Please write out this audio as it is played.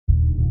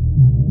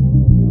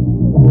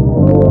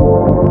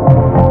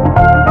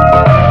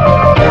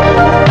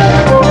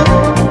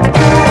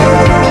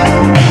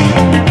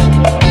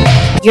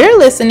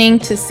listening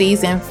to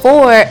Season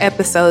 4,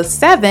 Episode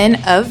 7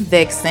 of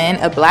Vixen,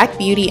 a Black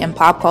beauty and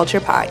pop culture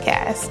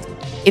podcast.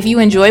 If you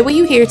enjoy what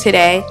you hear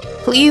today,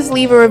 please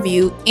leave a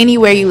review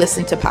anywhere you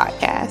listen to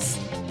podcasts.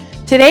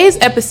 Today's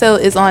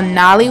episode is on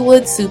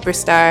Nollywood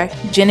superstar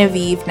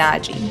Genevieve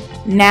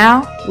Nnaji.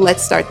 Now,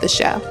 let's start the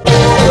show.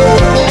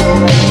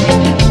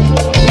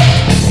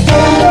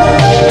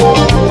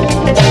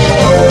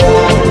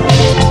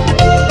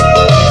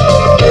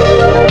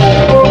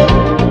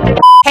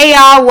 Hey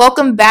y'all,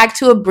 welcome back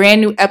to a brand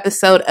new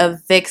episode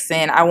of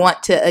Vixen. I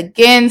want to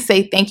again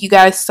say thank you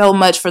guys so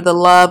much for the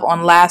love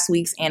on last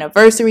week's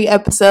anniversary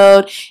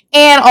episode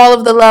and all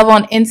of the love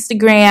on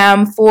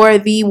Instagram for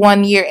the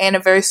 1 year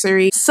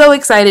anniversary. So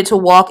excited to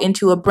walk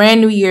into a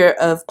brand new year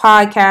of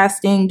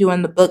podcasting,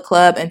 doing the book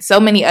club, and so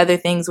many other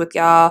things with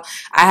y'all.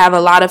 I have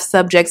a lot of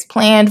subjects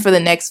planned for the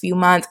next few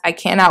months. I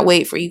cannot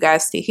wait for you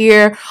guys to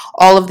hear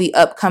all of the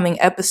upcoming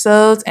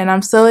episodes, and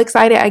I'm so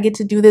excited I get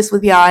to do this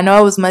with y'all. I know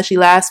I was mushy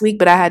last week,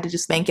 but I had to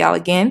just thank y'all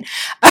again.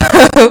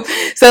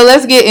 So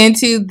let's get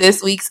into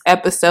this week's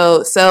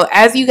episode. So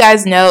as you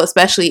guys know,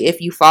 especially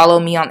if you follow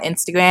me on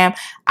Instagram,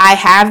 I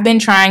have been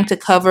trying to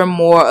cover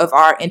more of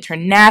our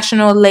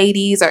international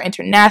ladies, our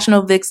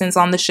international vixens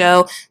on the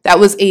show. That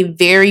was a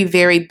very,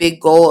 very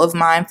big goal of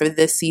mine for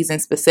this season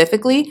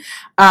specifically.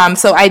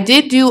 So I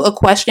did do a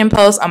question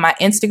post on my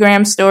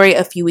Instagram story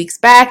a few weeks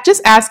back,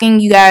 just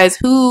asking you guys,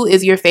 who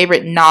is your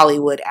favorite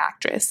Nollywood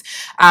actress?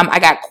 I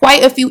got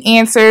quite a few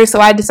answers, so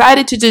I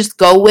decided to just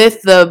go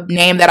with the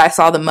name that I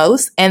saw the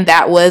most, and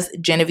that was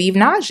Genevieve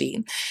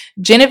Nnaji.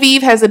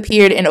 Genevieve has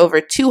appeared in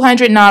over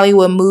 200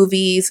 Nollywood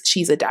movies.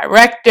 She's a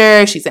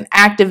director, she's an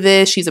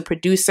activist, she's a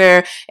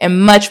producer,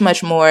 and much,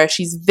 much more.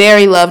 She's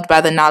very loved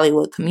by the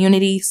Nollywood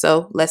community,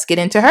 so let's get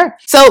into her.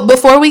 So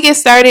before we get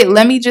started,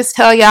 let me just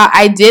tell y'all,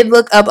 I did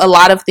look up a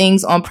lot of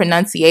things on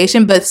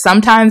pronunciation, but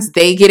sometimes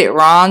they get it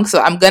wrong, so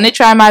I'm going to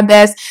try my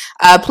best.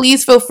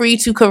 Please feel free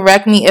to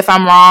correct me if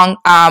I'm wrong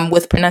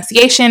with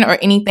pronunciation or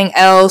anything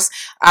else.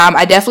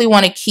 I definitely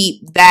want to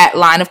keep that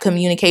line of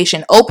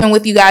communication open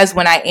with you guys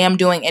when I am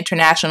doing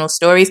international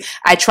stories.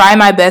 I try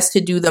my best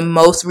to do the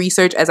most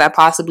research as I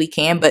possibly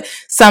can, but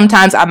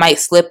sometimes I might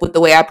slip with the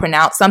way I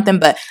pronounce something,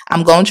 but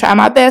I'm going to try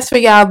my best for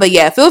y'all. But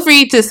yeah, feel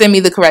free to send me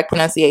the correct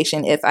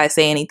pronunciation if I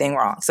say anything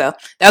wrong. So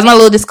that was my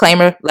little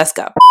disclaimer. Let's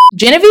go.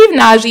 Genevieve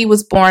Nnaji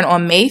was born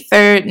on May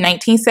 3rd,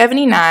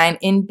 1979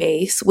 in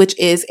Base, which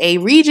is a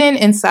region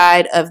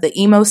inside of the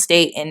Imo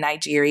state in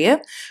Nigeria.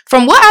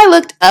 From what I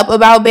looked up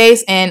about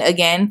Base, and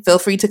again, feel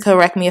free to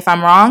correct me if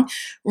I'm wrong,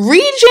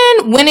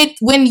 region,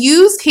 when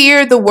used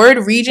here, the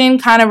word region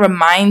kind of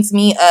reminds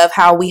me of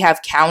how we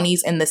have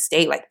counties in the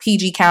state, like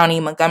PG County,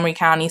 Montgomery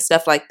County,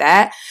 stuff like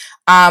that.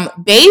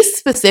 Base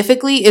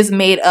specifically is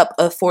made up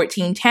of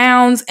 14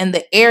 towns, and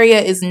the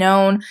area is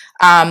known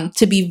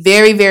to be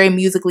very, very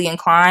musically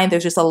inclined.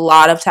 There's just a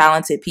lot of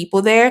talented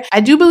people there.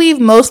 I do believe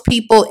most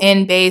people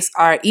in Base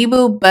are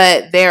Igbo,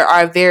 but there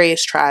are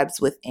various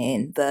tribes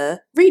within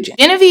the region.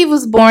 Genevieve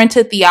was born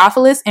to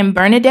Theophilus and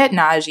Bernadette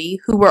Nnaji,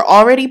 who were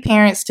already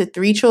parents to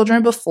 3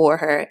 children before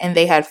her, and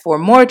they had 4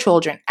 more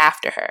children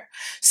after her.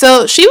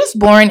 So she was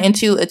born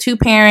into a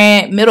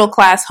 2-parent,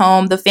 middle-class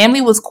home. The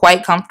family was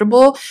quite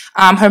comfortable.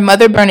 Her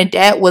mother,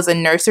 Bernadette, was a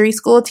nursery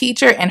school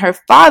teacher, and her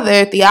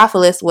father,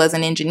 Theophilus, was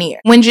an engineer.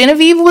 When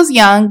Genevieve was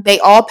young, they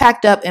all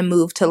packed up and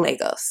moved to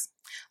Lagos.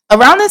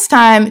 Around this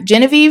time,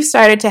 Genevieve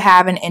started to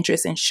have an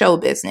interest in show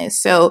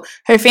business. So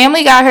her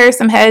family got her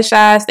some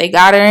headshots, they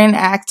got her in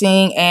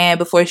acting, and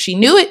before she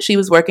knew it, she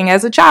was working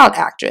as a child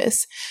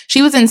actress.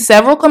 She was in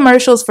several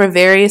commercials for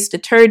various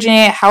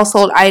detergent,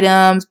 household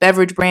items,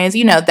 beverage brands,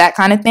 that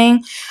kind of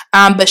thing.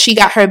 But she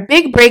got her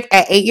big break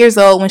at 8 years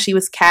old when she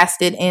was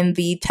casted in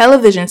the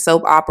television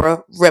soap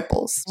opera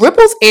Ripples.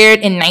 Ripples aired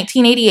in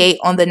 1988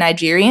 on the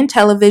Nigerian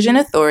Television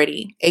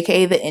Authority,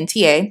 aka the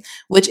NTA,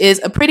 which is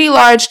a pretty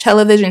large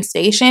television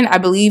station. I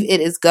believe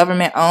it is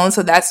government owned,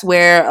 so that's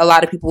where a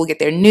lot of people will get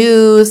their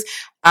news,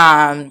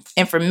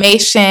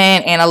 information,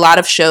 and a lot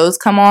of shows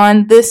come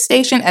on this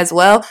station as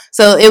well.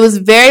 So it was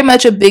very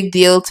much a big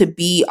deal to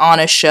be on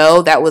a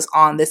show that was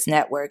on this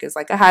network. It's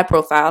like a high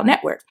profile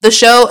network. The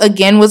show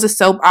again was a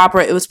soap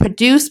opera. It was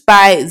produced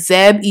by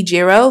Zeb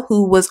Ejiro,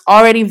 who was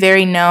already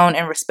very known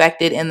and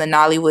respected in the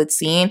Nollywood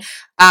scene.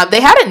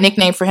 They had a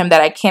nickname for him that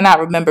I cannot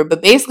remember,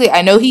 but basically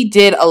I know he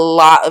did a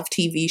lot of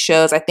TV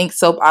shows. I think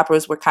soap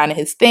operas were kind of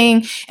his thing,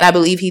 and I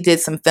believe he did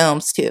some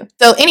films too.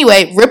 So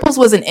anyway, Ripples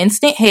was an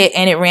instant hit,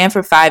 and it ran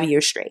for 5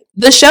 years straight.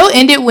 The show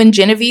ended when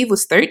Genevieve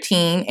was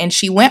 13, and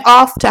she went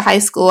off to high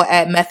school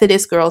at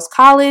Methodist Girls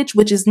College,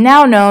 which is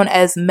now known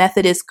as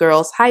Methodist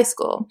Girls High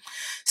School.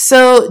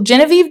 So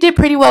Genevieve did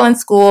pretty well in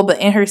school, but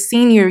in her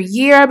senior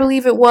year, I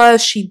believe it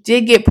was, she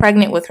did get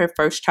pregnant with her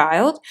first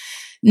child.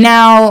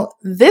 Now,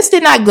 this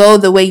did not go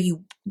the way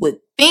you would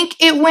think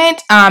it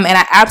went, and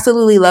I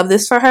absolutely love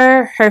this for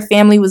her. Her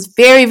family was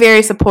very,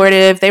 very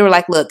supportive. They were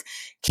like, look,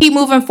 keep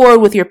moving forward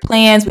with your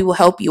plans. We will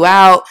help you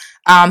out.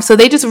 So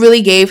they just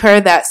really gave her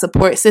that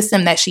support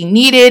system that she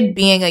needed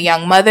being a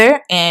young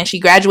mother. And she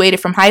graduated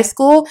from high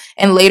school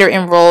and later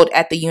enrolled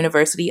at the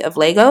University of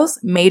Lagos,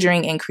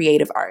 majoring in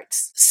creative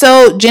arts.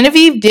 So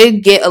Genevieve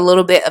did get a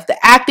little bit of the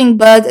acting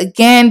bug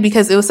again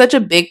because it was such a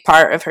big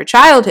part of her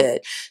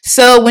childhood.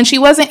 So when she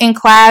wasn't in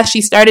class,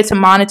 she started to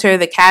monitor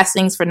the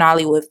castings for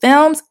Nollywood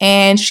films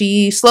and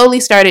she slowly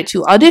started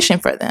to audition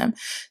for them.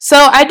 So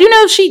I do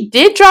know she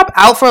did drop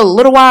out for a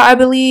little while, I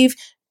believe,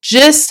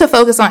 just to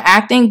focus on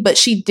acting, but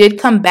she did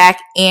come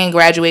back and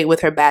graduate with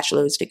her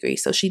bachelor's degree.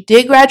 So she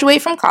did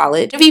graduate from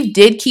college. Genevieve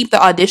did keep the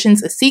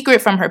auditions a secret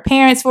from her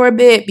parents for a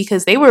bit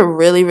because they were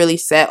really, really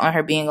set on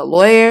her being a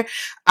lawyer.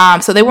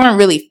 So they weren't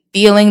really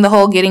feeling the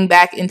whole getting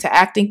back into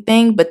acting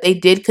thing, but they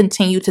did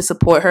continue to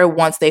support her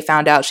once they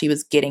found out she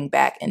was getting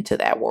back into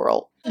that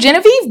world.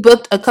 Genevieve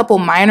booked a couple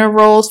minor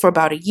roles for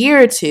about a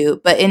year or two,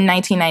 but in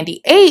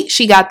 1998,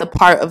 she got the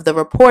part of the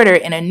reporter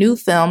in a new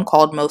film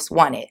called Most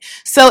Wanted.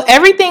 So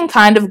everything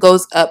kind of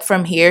goes up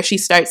from here. She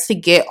starts to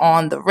get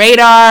on the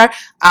radar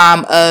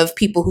of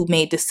people who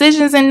made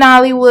decisions in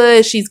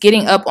Nollywood. She's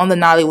getting up on the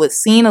Nollywood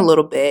scene a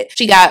little bit.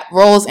 She got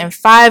roles in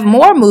 5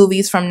 more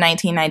movies from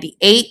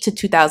 1998 to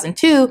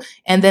 2002,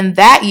 and then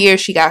that year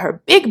she got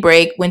her big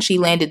break when she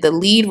landed the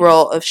lead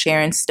role of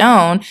Sharon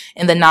Stone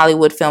in the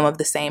Nollywood film of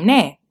the same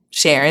name.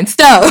 Sharon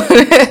Stone.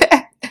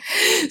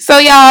 So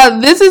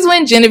y'all, this is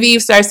when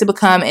Genevieve starts to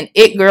become an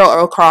it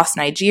girl across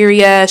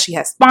Nigeria. She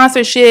has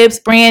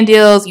sponsorships, brand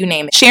deals, you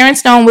name it. Sharon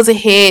Stone was a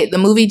hit. The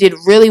movie did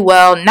really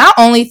well, not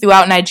only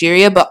throughout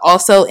Nigeria, but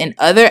also in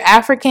other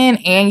African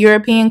and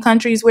European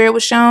countries where it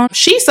was shown.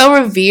 She's so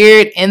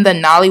revered in the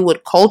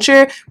Nollywood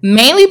culture,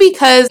 mainly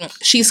because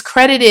she's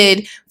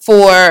credited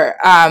for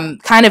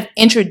kind of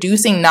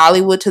introducing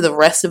Nollywood to the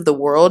rest of the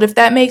world, if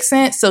that makes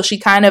sense. So she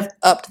kind of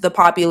upped the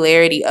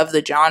popularity of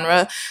the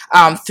genre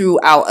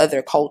throughout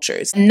other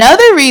cultures.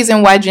 Another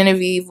reason why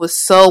Genevieve was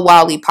so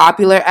wildly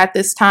popular at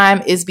this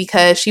time is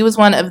because she was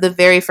one of the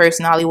very first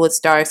Nollywood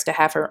stars to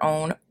have her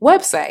own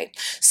website.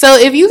 So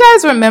if you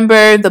guys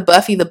remember the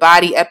Buffy the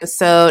Body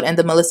episode and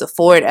the Melissa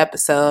Ford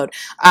episode,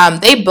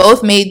 they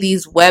both made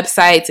these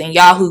websites and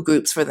Yahoo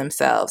groups for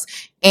themselves.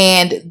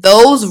 And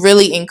those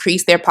really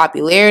increased their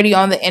popularity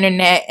on the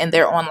internet, and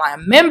their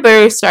online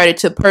members started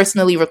to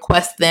personally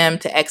request them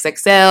to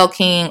XXL,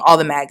 King, all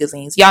the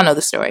magazines. Y'all know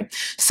the story.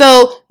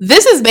 So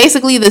this is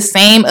basically the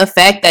same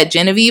effect that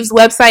Genevieve's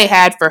website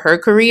had for her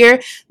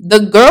career.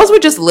 The girls were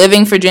just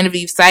living for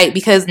Genevieve's site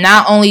because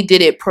not only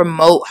did it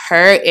promote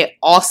her, it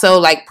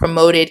also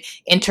promoted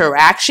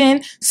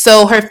interaction.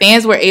 So her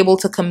fans were able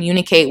to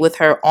communicate with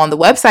her on the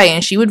website,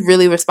 and she would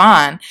really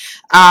respond.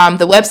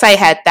 The website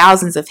had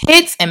thousands of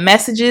hits and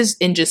messages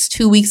in just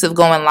 2 weeks of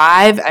going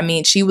live. I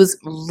mean, she was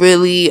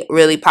really,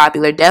 really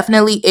popular.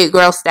 Definitely it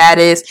girl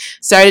status.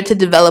 Started to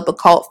develop a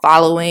cult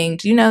following.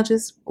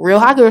 Just real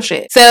hot girl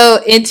shit.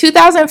 So in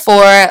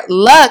 2004,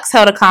 Lux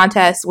held a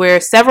contest where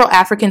several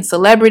African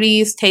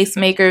celebrities,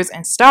 tastemakers,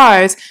 and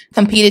stars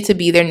competed to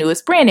be their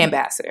newest brand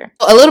ambassador.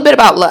 A little bit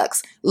about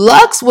Lux.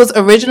 Lux was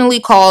originally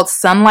called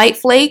Sunlight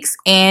Flakes,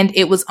 and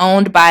it was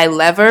owned by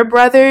Lever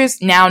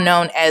Brothers, now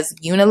known as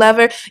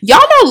Unilever. Y'all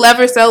know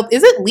Lever soap.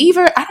 Is it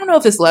Lever? I don't know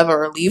if it's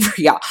Lever or Lever,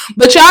 y'all.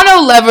 But y'all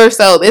know Lever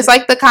soap. It's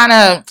like the kind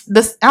of,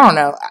 I don't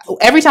know.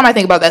 Every time I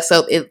think about that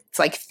soap, it's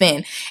like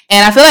thin.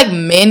 And I feel like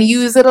men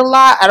use it a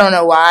lot. I don't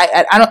know why.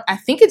 I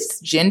think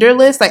it's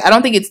genderless. I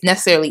don't think it's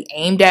necessarily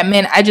aimed at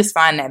men. I just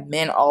find that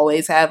men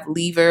always have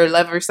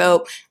Lever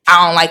soap.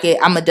 I don't like it.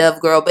 I'm a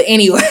Dove girl. But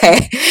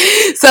anyway,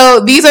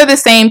 so these are the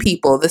same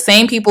people. The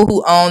same people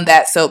who own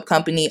that soap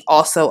company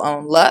also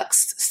own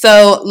Lux.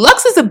 So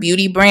Lux is a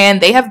beauty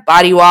brand. They have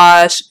body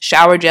wash,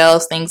 shower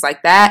gels, things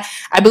like that.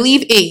 I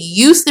believe it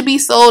used to be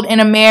sold in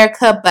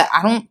America, but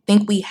I don't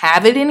think we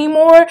have it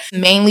anymore.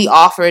 Mainly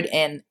offered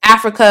in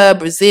Africa,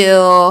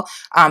 Brazil,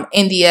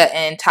 India,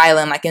 and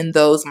Thailand, in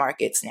those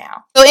markets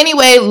now. So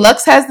anyway,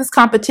 Lux has this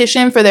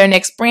competition for their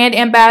next brand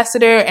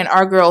ambassador, and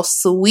our girl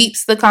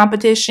sweeps the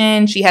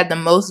competition. She had the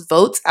most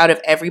votes out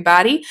of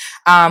everybody.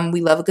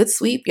 We love a good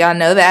sweep. Y'all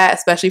know that,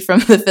 especially from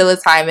the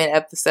Phyllis Hyman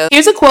episode.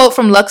 Here's a quote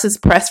from Lux's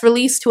press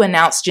release to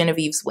announce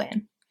Genevieve's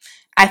win.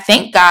 "I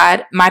thank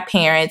God, my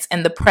parents,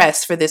 and the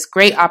press for this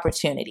great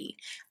opportunity.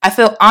 I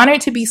feel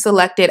honored to be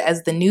selected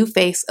as the new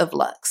face of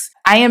Lux.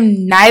 I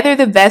am neither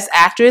the best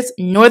actress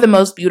nor the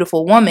most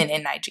beautiful woman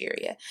in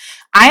Nigeria.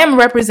 I am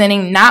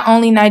representing not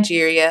only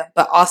Nigeria,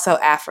 but also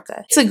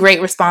Africa. It's a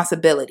great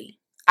responsibility.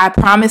 I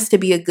promise to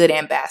be a good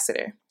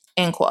ambassador."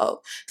 End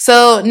quote.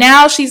 So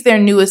now she's their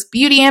newest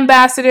beauty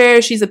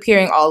ambassador. She's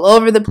appearing all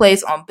over the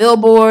place on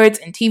billboards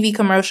and TV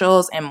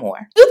commercials and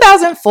more.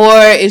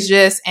 2004 is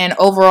just an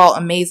overall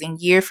amazing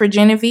year for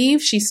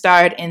Genevieve. She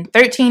starred in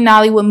 13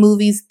 Nollywood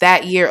movies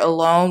that year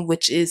alone,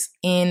 which is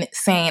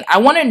insane. I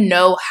want to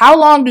know, how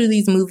long do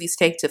these movies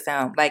take to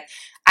film?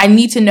 I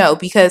need to know,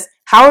 because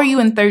how are you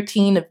in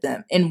 13 of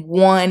them in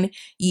 1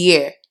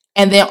 year?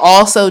 And then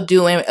also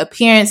doing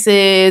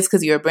appearances,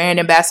 because you're a brand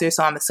ambassador,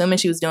 so I'm assuming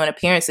she was doing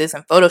appearances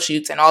and photo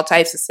shoots and all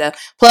types of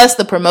stuff, plus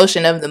the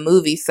promotion of the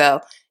movie.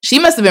 So She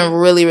must have been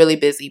really, really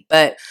busy,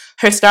 but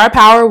her star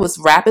power was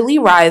rapidly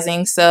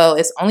rising, so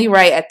it's only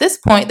right at this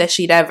point that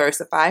she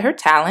diversify her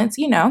talents,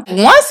 you know.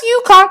 Once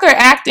you conquer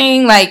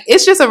acting, like,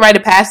 it's just a rite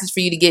of passage for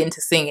you to get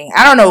into singing.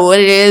 I don't know what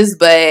it is,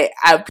 but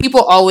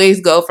people always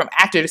go from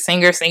actor to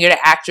singer, singer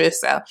to actress,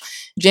 so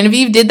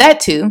Genevieve did that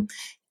too.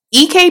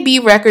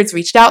 EKB Records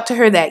reached out to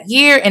her that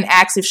year and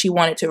asked if she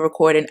wanted to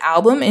record an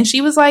album, and she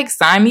was like,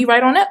 sign me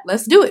right on up,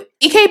 let's do it.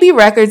 EKB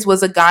Records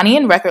was a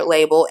Ghanaian record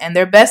label, and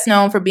they're best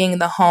known for being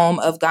the home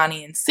of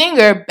Ghanaian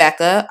singer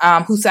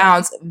Becca, who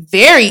sounds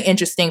very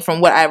interesting from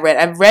what I read.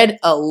 I've read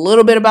a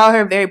little bit about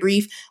her, very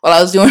brief, while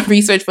I was doing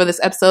research for this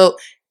episode.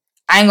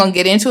 I ain't gonna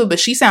get into it, but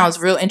she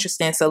sounds real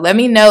interesting, so let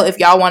me know if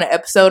y'all want an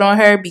episode on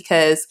her,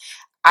 because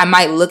I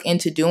might look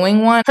into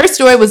doing one. Her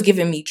story was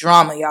giving me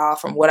drama, y'all,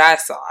 from what I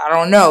saw. I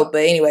don't know. But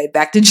anyway,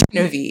 back to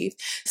Genevieve.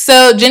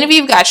 So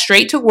Genevieve got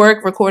straight to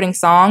work recording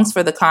songs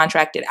for the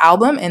contracted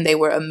album, and they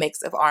were a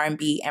mix of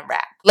R&B and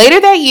rap. Later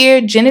that year,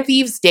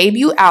 Genevieve's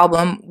debut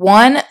album,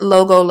 One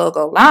Logo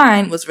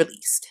Line, was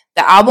released.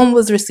 The album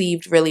was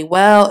received really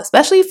well,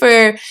 especially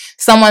for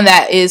someone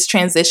that is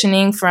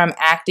transitioning from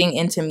acting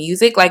into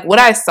music. Like, what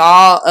I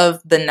saw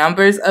of the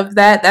numbers of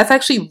that's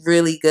actually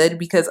really good,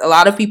 because a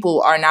lot of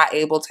people are not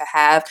able to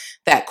have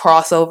that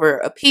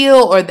crossover appeal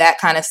or that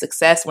kind of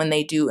success when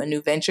they do a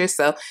new venture.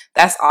 So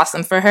that's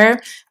awesome for her.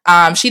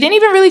 She didn't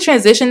even really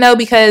transition though,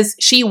 because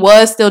she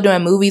was still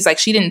doing movies. Like,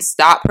 she didn't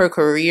stop her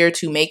career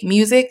to make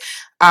music.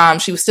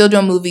 She was still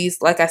doing movies.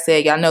 Like I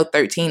said, y'all know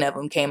 13 of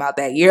them came out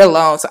that year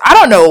alone. So I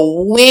don't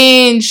know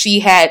when she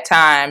had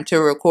time to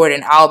record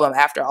an album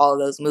after all of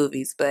those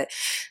movies, but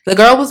the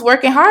girl was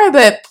working hard,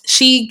 but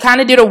she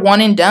kind of did a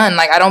one and done.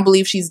 Like, I don't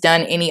believe she's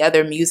done any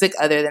other music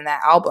other than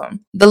that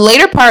album. The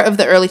later part of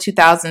the early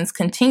 2000s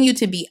continued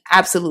to be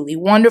absolutely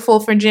wonderful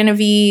for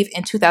Genevieve.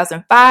 In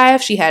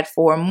 2005, she had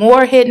 4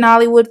 more hit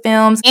Nollywood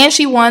films, and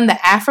she won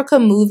the Africa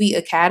Movie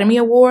Academy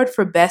Award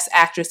for Best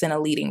Actress in a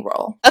Leading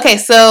Role. Okay,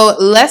 so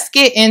let's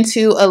get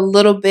into a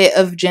little bit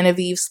of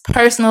Genevieve's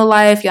personal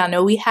life. Y'all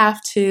know we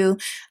have to.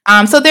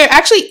 So there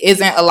actually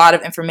isn't a lot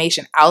of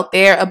information out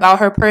there about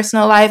her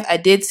personal life. I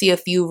did see a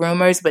few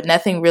rumors, but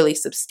nothing really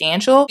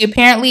substantial. She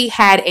apparently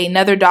had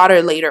another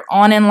daughter later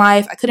on in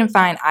life. I couldn't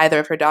find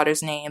either of her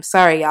daughter's names.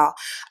 Sorry, y'all.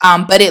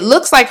 But it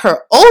looks like her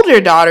older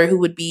daughter, who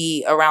would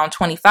be around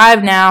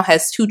 25 now,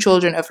 has 2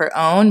 children of her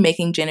own,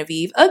 making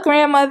Genevieve a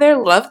grandmother.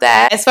 Love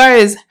that. As far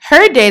as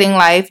her dating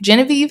life,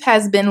 Genevieve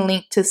has been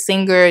linked to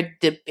singer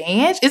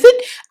D'banj.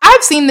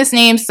 I've seen this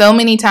name so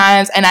many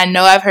times, and I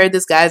know I've heard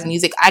this guy's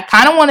music. I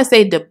kind of want to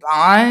say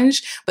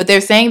D'banj, but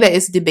they're saying that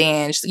it's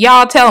D'banj.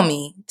 Y'all tell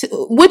me,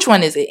 which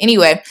one is it?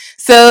 Anyway,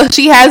 so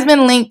she has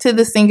been linked to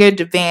the singer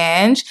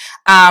D'banj,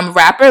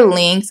 rapper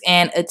Lynx,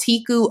 and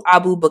Atiku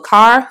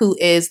Abubakar, who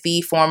is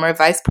the former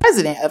vice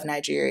president of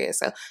Nigeria.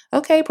 So,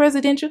 okay,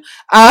 presidential.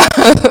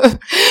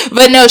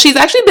 But no, she's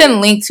actually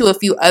been linked to a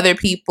few other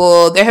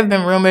people. There have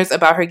been rumors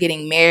about her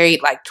getting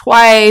married like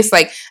twice.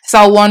 Like, I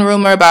saw one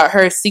rumor about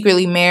her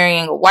secretly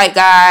marrying a white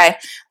guy.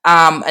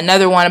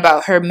 Another one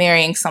about her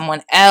marrying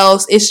someone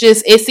else.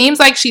 It seems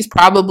like she's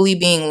probably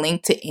being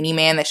linked to any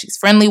man that she's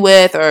friendly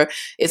with or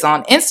is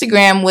on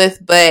Instagram with,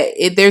 but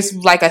there's,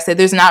 like I said,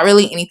 there's not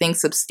really anything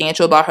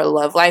substantial about her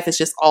love life. It's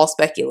just all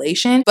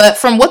speculation. But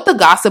from what the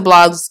gossip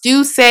blogs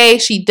do say,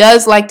 she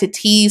does like to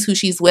tease who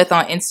she's with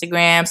on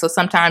Instagram. So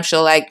sometimes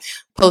she'll like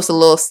post a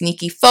little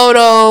sneaky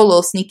photo, a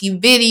little sneaky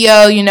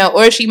video, you know,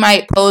 or she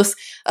might post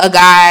a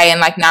guy and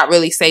like not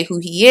really say who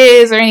he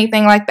is or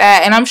anything like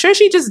that. And I'm sure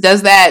she just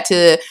does that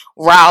to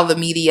rile the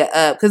media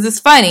up, because it's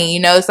funny, you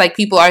know. It's like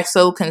people are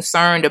so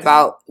concerned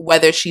about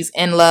whether she's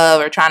in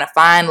love or trying to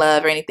find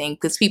love or anything,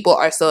 because people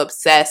are so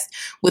obsessed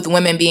with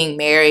women being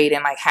married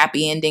and like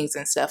happy endings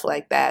and stuff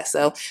like that.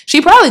 So she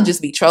probably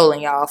just be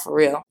trolling y'all for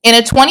real. In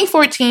a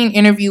 2014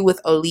 interview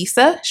with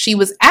Olisa, she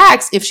was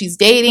asked if she's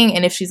dating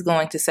and if she's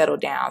going to settle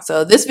down.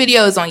 So this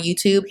video is on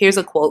YouTube. Here's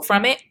a quote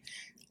from it.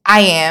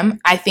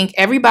 I think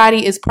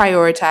everybody is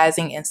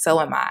prioritizing, and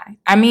so am I.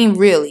 I mean,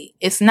 really,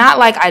 it's not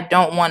like I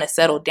don't want to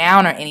settle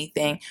down or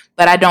anything,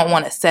 but I don't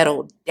want to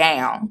settle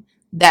down.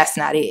 That's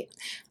not it.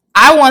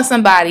 I want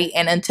somebody,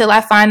 and until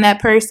I find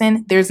that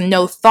person, there's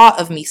no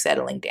thought of me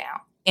settling down.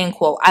 End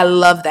quote. I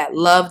love that.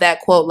 Love that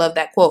quote. Love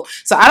that quote.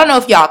 So I don't know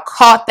if y'all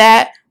caught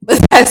that,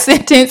 but that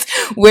sentence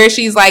where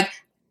she's like,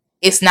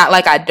 it's not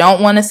like I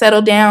don't want to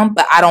settle down,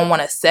 but I don't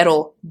want to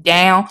settle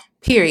down.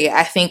 Period.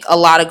 I think a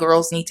lot of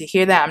girls need to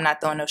hear that. I'm not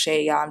throwing no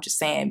shade, y'all. I'm just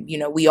saying, you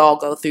know, we all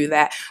go through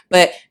that.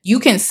 But you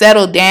can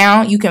settle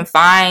down. You can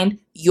find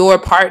your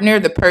partner,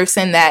 the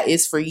person that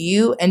is for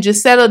you, and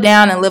just settle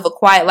down and live a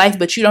quiet life.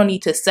 But you don't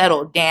need to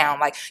settle down.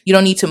 Like, you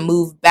don't need to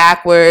move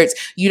backwards.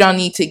 You don't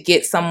need to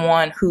get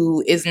someone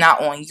who is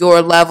not on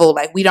your level.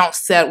 Like,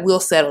 we'll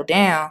settle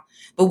down,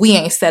 but we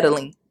ain't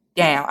settling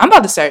down. I'm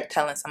about to start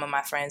telling some of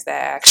my friends that,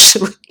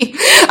 actually.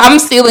 I'm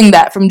stealing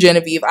that from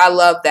Genevieve. I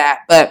love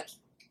that. But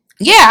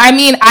Yeah, I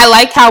mean, I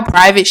like how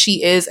private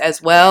she is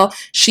as well.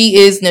 She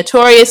is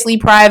notoriously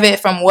private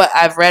from what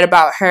I've read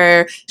about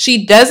her.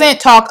 She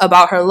doesn't talk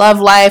about her love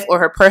life or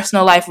her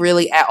personal life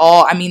really at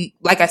all. I mean,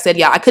 like I said,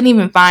 yeah, I couldn't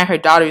even find her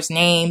daughter's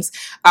names.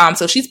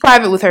 So she's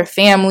private with her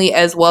family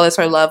as well as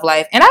her love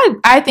life. And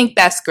I think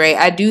that's great.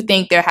 I do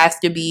think there has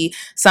to be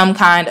some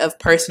kind of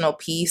personal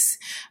peace,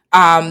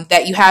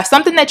 that you have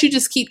something that you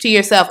just keep to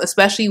yourself,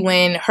 especially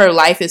when her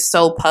life is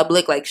so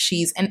public. Like,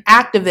 she's an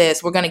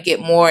activist. We're going to get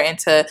more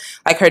into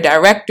like her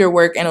director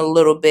work in a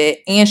little bit,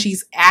 and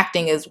she's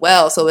acting as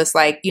well. So it's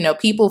like,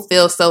 people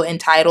feel so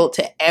entitled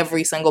to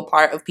every single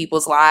part of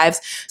people's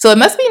lives. So it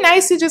must be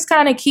nice to just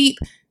kind of keep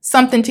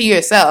something to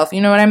yourself,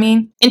 you know what I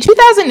mean? In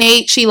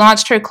 2008, she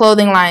launched her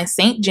clothing line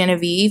Saint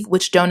Genevieve,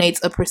 which donates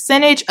a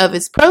percentage of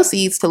its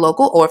proceeds to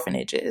local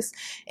orphanages.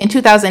 In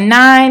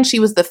 2009, she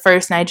was the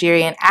first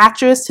Nigerian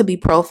actress to be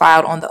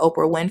profiled on the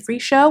Oprah Winfrey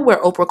Show, where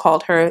Oprah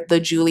called her the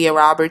Julia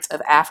Roberts of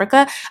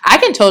Africa. I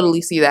can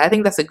totally see that. I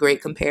think that's a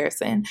great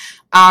comparison.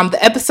 The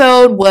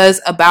episode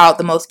was about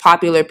the most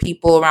popular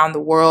people around the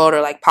world, or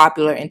like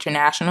popular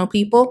international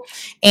people.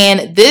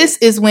 And this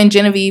is when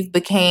Genevieve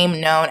became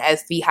known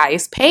as the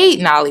highest paid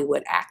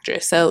Nollywood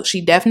actress. So she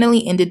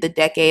definitely ended the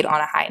decade on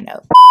a high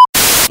note.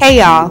 Hey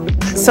y'all,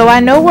 so I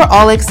know we're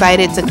all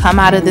excited to come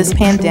out of this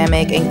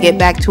pandemic and get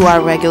back to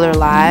our regular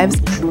lives,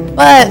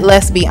 but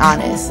let's be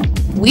honest,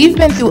 we've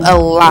been through a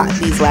lot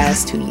these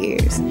last 2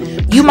 years.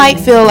 You might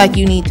feel like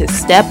you need to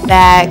step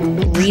back,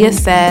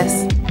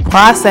 reassess,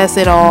 process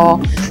it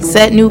all,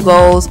 set new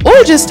goals,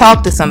 or just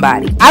talk to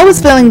somebody. I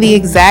was feeling the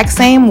exact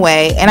same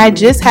way, and I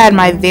just had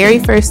my very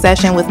first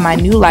session with my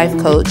new life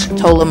coach,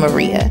 Tola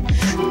Maria.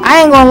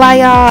 I ain't gonna lie,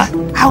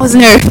 y'all, I was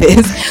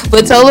nervous,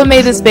 but Tola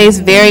made the space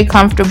very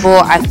comfortable.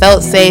 I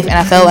felt safe, and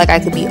I felt like I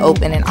could be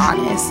open and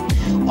honest.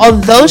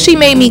 Although she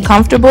made me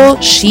comfortable,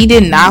 she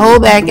did not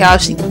hold back, y'all.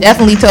 She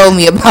definitely told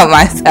me about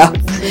myself.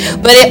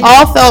 But it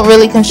all felt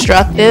really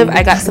constructive.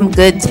 I got some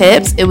good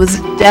tips. It was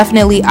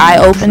definitely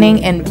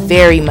eye-opening and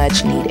very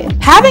much needed.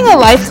 Having a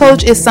life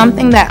coach is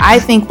something that I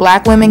think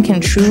Black women can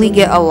truly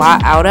get a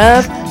lot out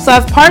of. So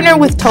I've partnered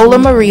with Tola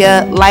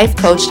Maria Life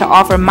Coach to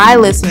offer my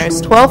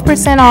listeners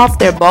 12% off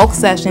their bulk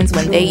sessions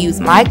when they use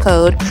my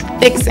code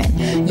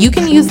FIXIN. You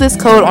can use this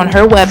code on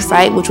her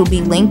website, which will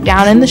be linked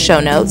down in the show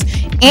notes,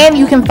 and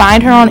you can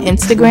find her on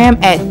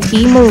Instagram at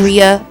T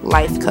Maria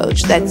Life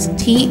Coach. That's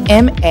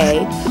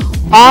TMARIA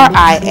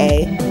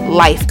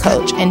Life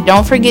Coach. And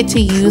don't forget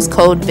to use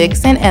code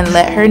VIXIN and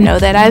let her know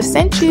that I've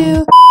sent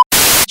you.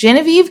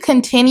 Genevieve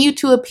continued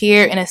to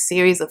appear in a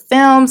series of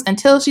films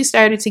until she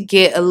started to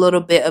get a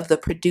little bit of the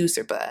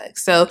producer bug.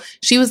 So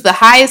she was the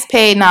highest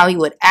paid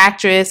Nollywood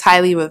actress,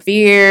 highly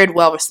revered,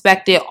 well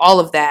respected, all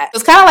of that. It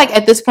was kind of like,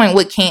 at this point,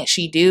 what can't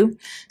she do?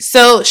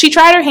 So she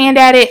tried her hand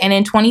at it, and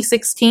in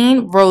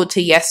 2016, Road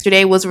to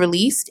Yesterday was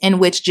released, in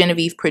which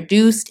Genevieve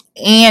produced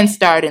and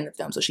starred in the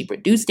film. So she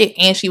produced it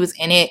and she was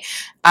in it.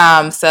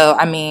 So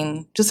I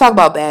mean, just talk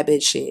about bad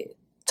bitch shit.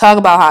 Talk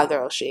about hot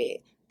girl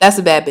shit. That's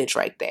a bad bitch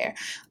right there.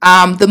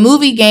 The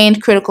movie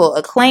gained critical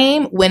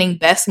acclaim, winning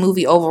Best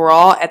Movie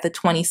overall at the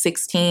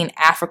 2016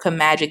 Africa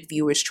Magic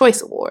Viewers' Choice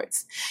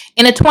Awards.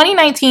 In a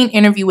 2019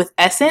 interview with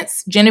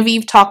Essence,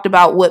 Genevieve talked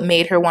about what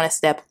made her want to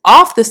step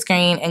off the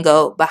screen and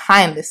go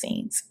behind the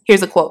scenes.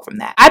 Here's a quote from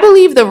that. "I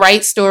believe the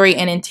right story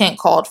and intent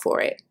called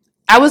for it.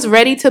 I was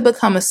ready to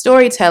become a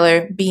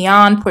storyteller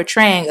beyond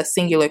portraying a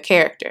singular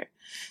character.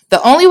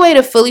 The only way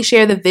to fully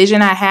share the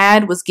vision I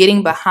had was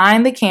getting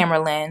behind the camera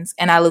lens,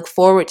 and I look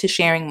forward to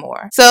sharing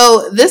more."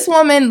 So this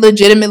woman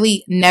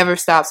legitimately never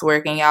stops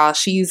working, y'all.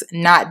 She's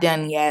not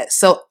done yet.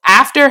 So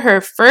after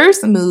her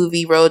first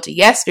movie, Road to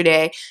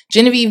Yesterday,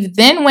 Genevieve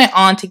then went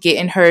on to get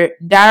in her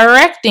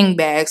directing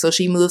bag. So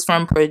she moves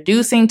from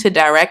producing to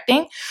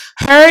directing.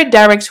 Her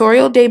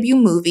directorial debut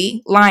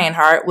movie,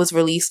 Lionheart, was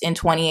released in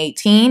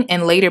 2018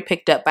 and later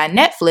picked up by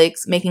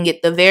Netflix, making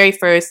it the very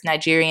first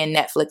Nigerian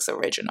Netflix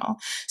original.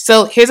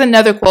 So here's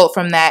another quote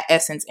from that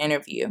Essence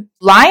interview.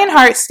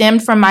 "Lionheart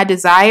stemmed from my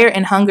desire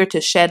and hunger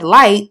to shed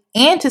light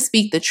and to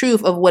speak the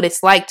truth of what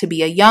it's like to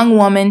be a young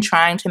woman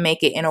trying to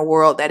make it in a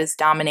world that is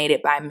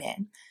dominated by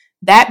men.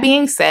 That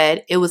being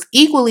said, it was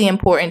equally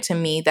important to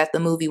me that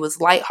the movie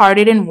was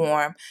lighthearted and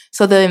warm,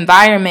 so the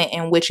environment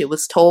in which it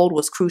was told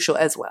was crucial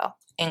as well."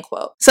 End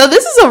quote. So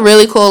this is a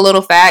really cool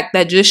little fact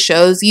that just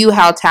shows you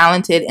how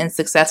talented and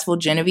successful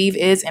Genevieve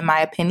is, in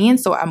my opinion.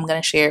 So I'm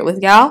going to share it with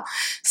y'all.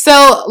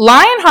 So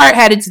Lionheart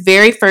had its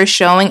very first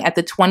showing at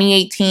the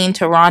 2018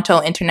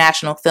 Toronto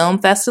International Film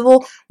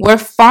Festival, where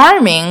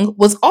Farming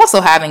was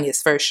also having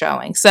its first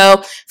showing.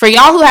 So for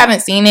y'all who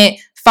haven't seen it,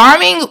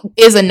 Farming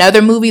is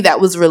another movie that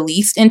was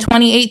released in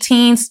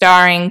 2018,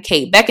 starring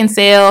Kate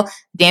Beckinsale,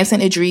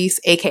 Damson Idris,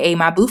 aka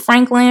my boo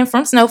Franklin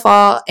from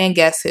Snowfall, and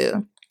guess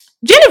who?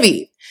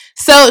 Genevieve.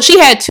 So she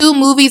had 2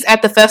 movies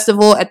at the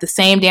festival at the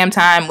same damn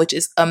time, which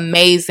is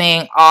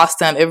amazing,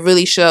 awesome. It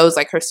really shows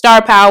like her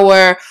star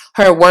power,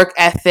 her work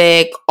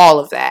ethic, all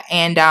of that.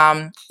 And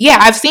yeah,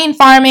 I've seen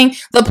Farming.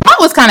 The plot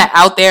was kind of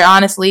out there,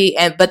 honestly,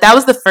 but that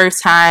was the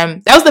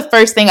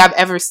first thing I've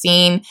ever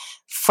seen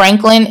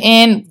Franklin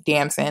in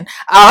Damson.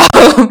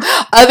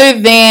 Other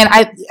than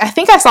I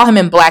think I saw him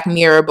in Black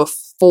Mirror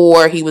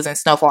before he was in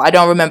Snowfall. I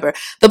don't remember.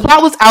 The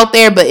plot was out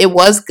there, but it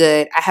was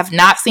good. I have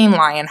not seen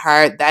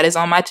Lionheart. That is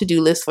on my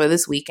to-do list for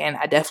this weekend.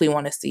 I definitely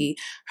want to see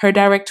her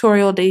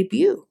directorial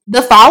debut.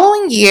 The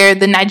following year,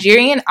 the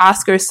Nigerian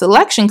Oscars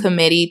Selection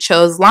Committee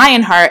chose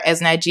Lionheart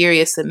as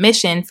Nigeria's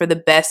submission for the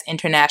Best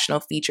International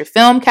Feature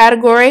Film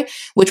category,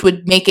 which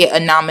would make it a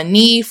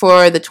nominee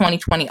for the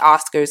 2020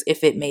 Oscars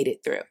if it made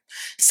it through.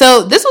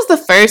 So this was the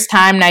first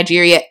time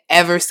Nigeria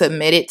ever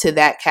submitted to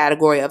that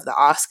category of the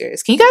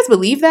Oscars. Can you guys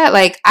believe that?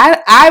 Like,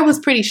 I was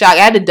pretty shocked.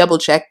 I had to double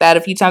check that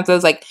a few times. I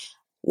was like,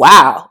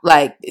 wow,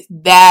 like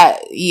that,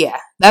 yeah,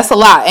 that's a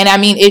lot. And I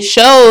mean, it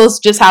shows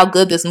just how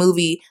good this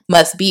movie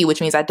must be,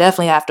 which means I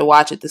definitely have to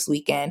watch it this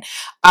weekend.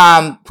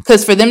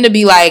 Because for them to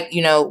be like,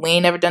 we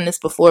ain't never done this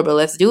before, but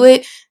let's do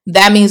it.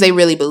 That means they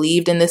really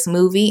believed in this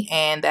movie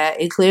and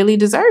that it clearly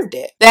deserved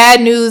it.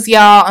 Bad news,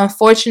 y'all.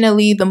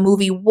 Unfortunately, the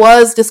movie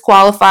was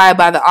disqualified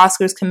by the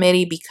Oscars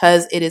committee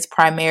because it is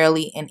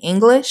primarily in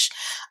English.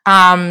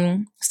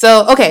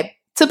 Okay,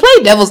 to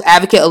play devil's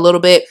advocate a little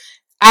bit,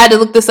 I had to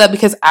look this up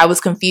because I was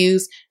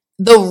confused.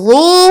 The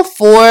rule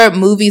for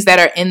movies that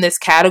are in this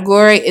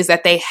category is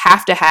that they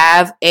have to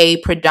have a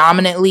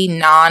predominantly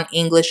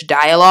non-English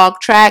dialogue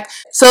track.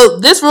 So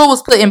this rule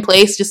was put in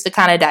place just to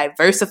kind of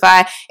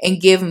diversify and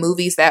give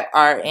movies that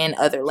are in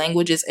other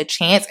languages a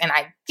chance. And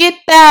I get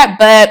that,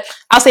 but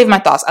I'll save my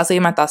thoughts. I'll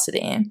save my thoughts to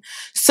the end.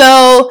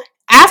 So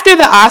after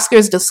the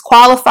Oscars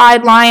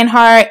disqualified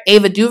Lionheart,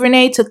 Ava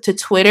DuVernay took to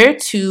Twitter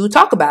to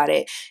talk about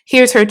it.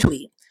 Here's her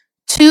tweet.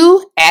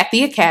 To at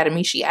the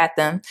Academy, she at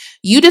them,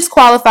 you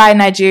disqualified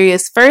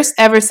Nigeria's first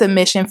ever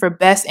submission for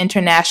Best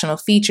International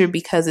Feature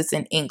because it's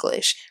in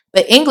English.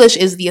 But English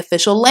is the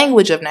official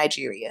language of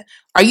Nigeria.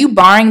 Are you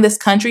barring this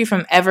country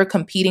from ever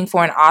competing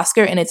for an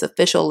Oscar in its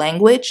official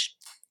language?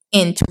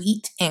 End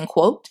tweet, end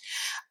quote.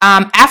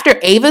 After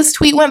Ava's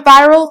tweet went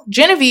viral,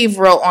 Genevieve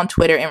wrote on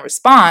Twitter in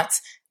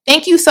response,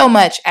 thank you so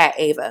much, at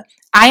Ava.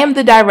 I am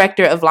the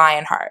director of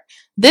Lionheart.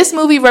 This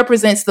movie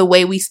represents the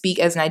way we speak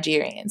as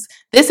Nigerians.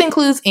 This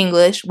includes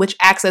English, which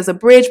acts as a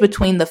bridge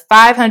between the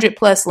 500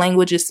 plus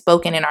languages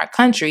spoken in our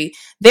country,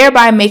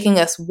 thereby making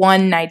us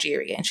one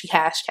Nigeria. And she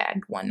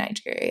hashtagged one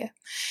Nigeria.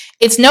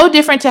 It's no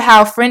different to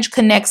how French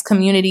connects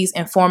communities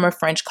in former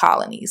French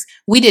colonies.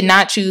 We did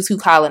not choose who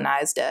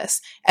colonized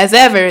us. As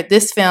ever,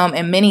 this film,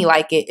 and many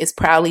like it, is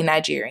proudly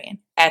Nigerian.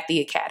 At the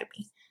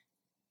Academy.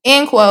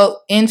 End quote,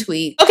 end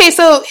tweet. Okay,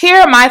 so here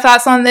are my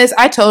thoughts on this.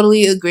 I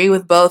totally agree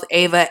with both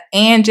Ava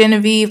and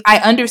Genevieve. I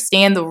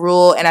understand the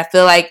rule and I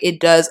feel like it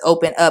does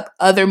open up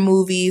other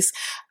movies.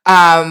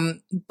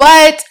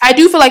 But I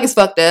do feel like it's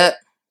fucked up.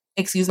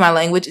 Excuse my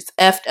language. It's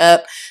effed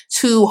up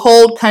to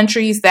hold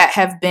countries that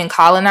have been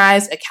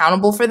colonized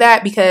accountable for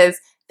that because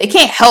they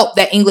can't help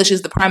that English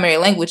is the primary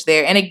language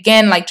there. And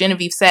again, like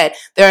Genevieve said,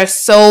 there are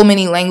so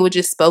many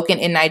languages spoken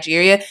in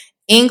Nigeria.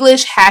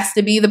 English has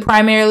to be the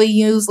primarily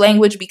used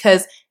language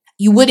because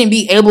you wouldn't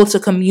be able to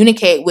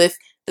communicate with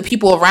the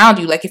people around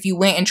you. Like if you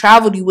went and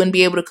traveled, you wouldn't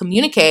be able to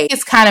communicate.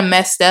 It's kind of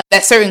messed up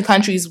that certain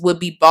countries would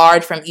be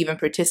barred from even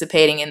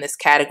participating in this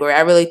category.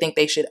 I really think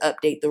they should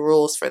update the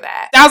rules for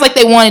that. Sounds like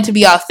they want it to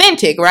be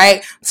authentic,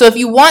 right? So if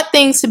you want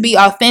things to be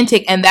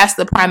authentic and that's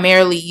the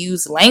primarily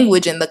used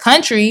language in the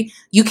country,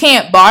 you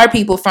can't bar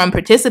people from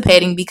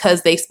participating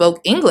because they spoke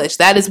English.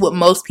 That is what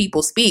most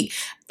people speak.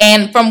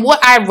 And from what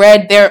I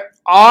read, there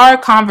are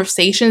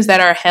conversations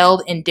that are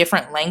held in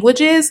different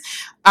languages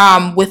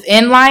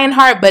within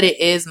Lionheart, but it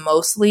is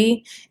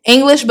mostly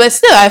English. But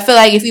still, I feel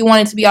like if you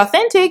want it to be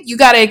authentic, you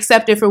got to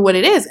accept it for what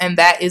it is. And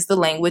that is the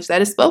language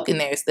that is spoken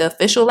there. It's the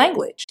official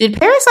language. Did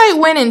Parasite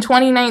win in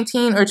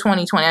 2019 or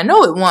 2020? I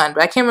know it won,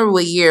 but I can't remember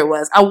what year it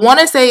was. I want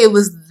to say it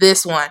was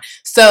this one.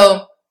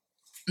 So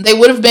they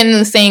would have been in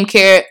the same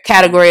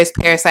category as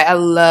Parasite. I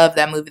love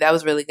that movie. That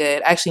was really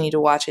good. I actually need to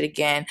watch it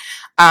again.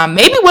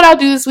 Maybe what I'll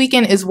do this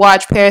weekend is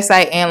watch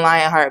Parasite and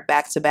Lionheart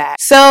back to back.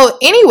 So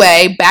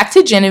anyway, back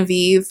to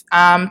Genevieve.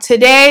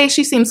 Today,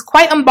 she seems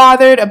quite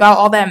unbothered about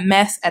all that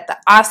mess at the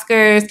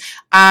Oscars.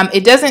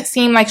 It doesn't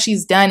seem like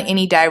she's done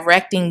any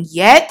directing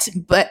yet,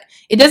 but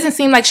it doesn't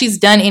seem like she's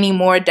done any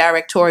more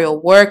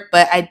directorial work,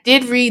 but I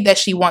did read that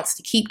she wants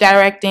to keep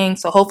directing,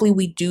 so hopefully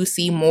we do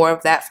see more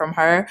of that from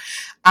her.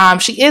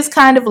 She is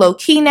kind of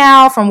low-key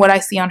now from what I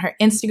see on her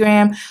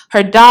Instagram.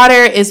 Her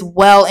daughter is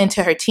well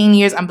into her teen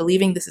years. I'm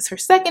believing this is her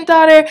second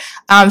daughter.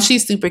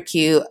 She's super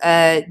cute.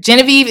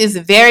 Genevieve is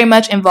very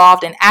much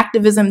involved in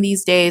activism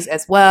these days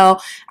as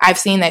well. I've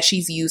seen that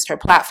she's used her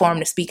platform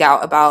to speak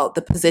out about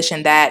the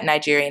position that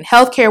Nigerian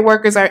healthcare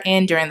workers are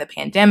in during the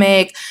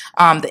pandemic,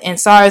 the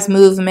NSARS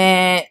movement,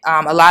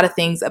 a lot of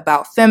things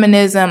about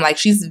feminism. Like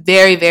she's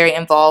very, very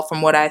involved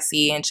from what I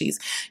see. And she's,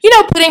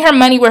 putting her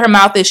money where her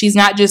mouth is. She's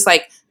not just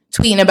like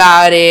tweeting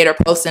about it or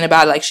posting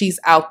about it. Like she's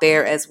out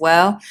there as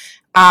well.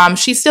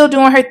 She's still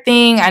doing her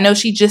thing. I know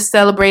she just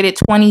celebrated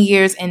 20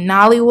 years in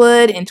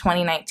Nollywood in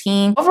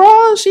 2019.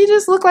 Overall, she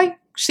just looked like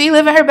she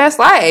living her best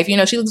life. You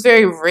know, she looks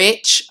very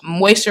rich,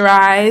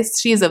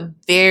 moisturized. She has a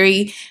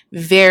very,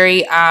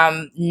 very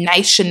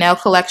nice Chanel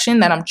collection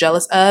that I'm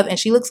jealous of. And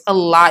she looks a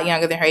lot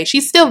younger than her age.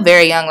 She's still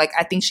very young. Like,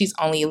 I think she's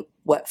only,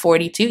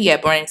 42? Yeah,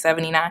 born in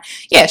 79.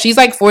 Yeah, she's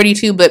like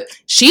 42, but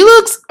she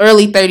looks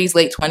early 30s,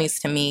 late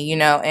 20s to me, you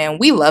know, and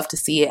we love to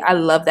see it. I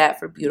love that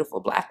for beautiful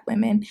Black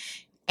women.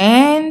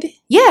 And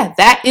yeah,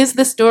 that is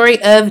the story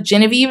of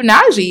Genevieve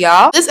Nnaji,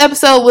 y'all. This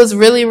episode was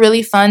really,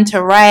 really fun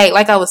to write.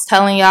 Like I was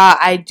telling y'all,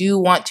 I do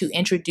want to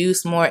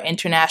introduce more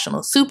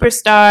international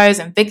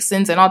superstars and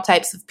vixens and all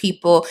types of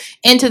people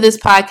into this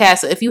podcast.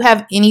 So if you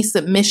have any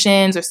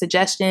submissions or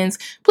suggestions,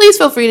 please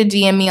feel free to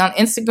DM me on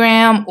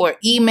Instagram or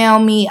email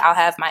me. I'll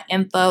have my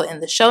info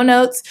in the show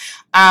notes.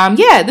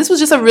 Yeah, this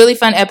was just a really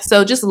fun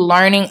episode, just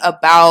learning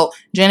about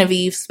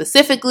Genevieve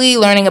specifically,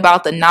 learning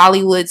about the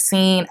Nollywood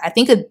scene. I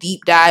think a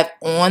deep dive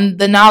on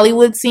the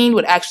Nollywood scene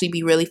would actually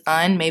be really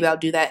fun. Maybe I'll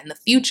do that in the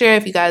future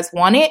if you guys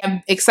want it.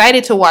 I'm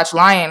excited to watch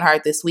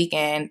Lionheart this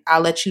weekend. I'll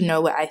let you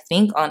know what I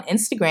think on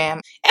Instagram.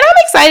 And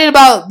I'm excited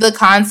about the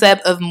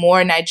concept of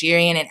more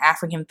Nigerian and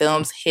African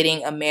films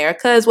hitting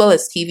America, as well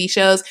as TV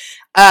shows.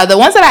 The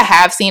ones that I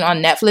have seen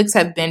on Netflix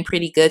have been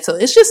pretty good. So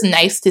it's just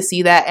nice to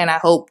see that. And I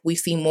hope we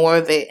see more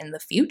of it in the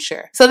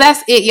future. So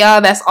that's it, y'all.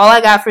 That's all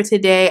I got for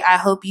today. I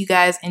hope you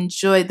guys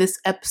enjoyed this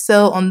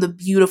episode on the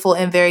beautiful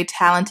and very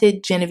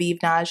talented Genevieve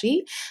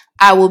Nnaji.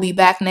 I will be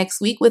back next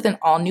week with an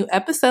all new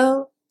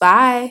episode.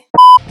 Bye.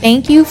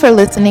 Thank you for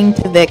listening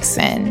to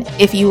Vixen.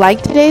 If you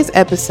liked today's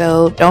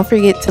episode, don't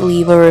forget to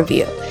leave a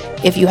review.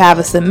 If you have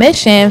a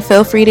submission,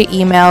 feel free to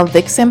email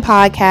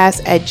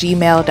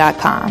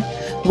vixenpodcast@gmail.com.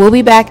 We'll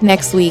be back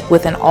next week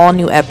with an all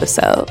new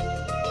episode.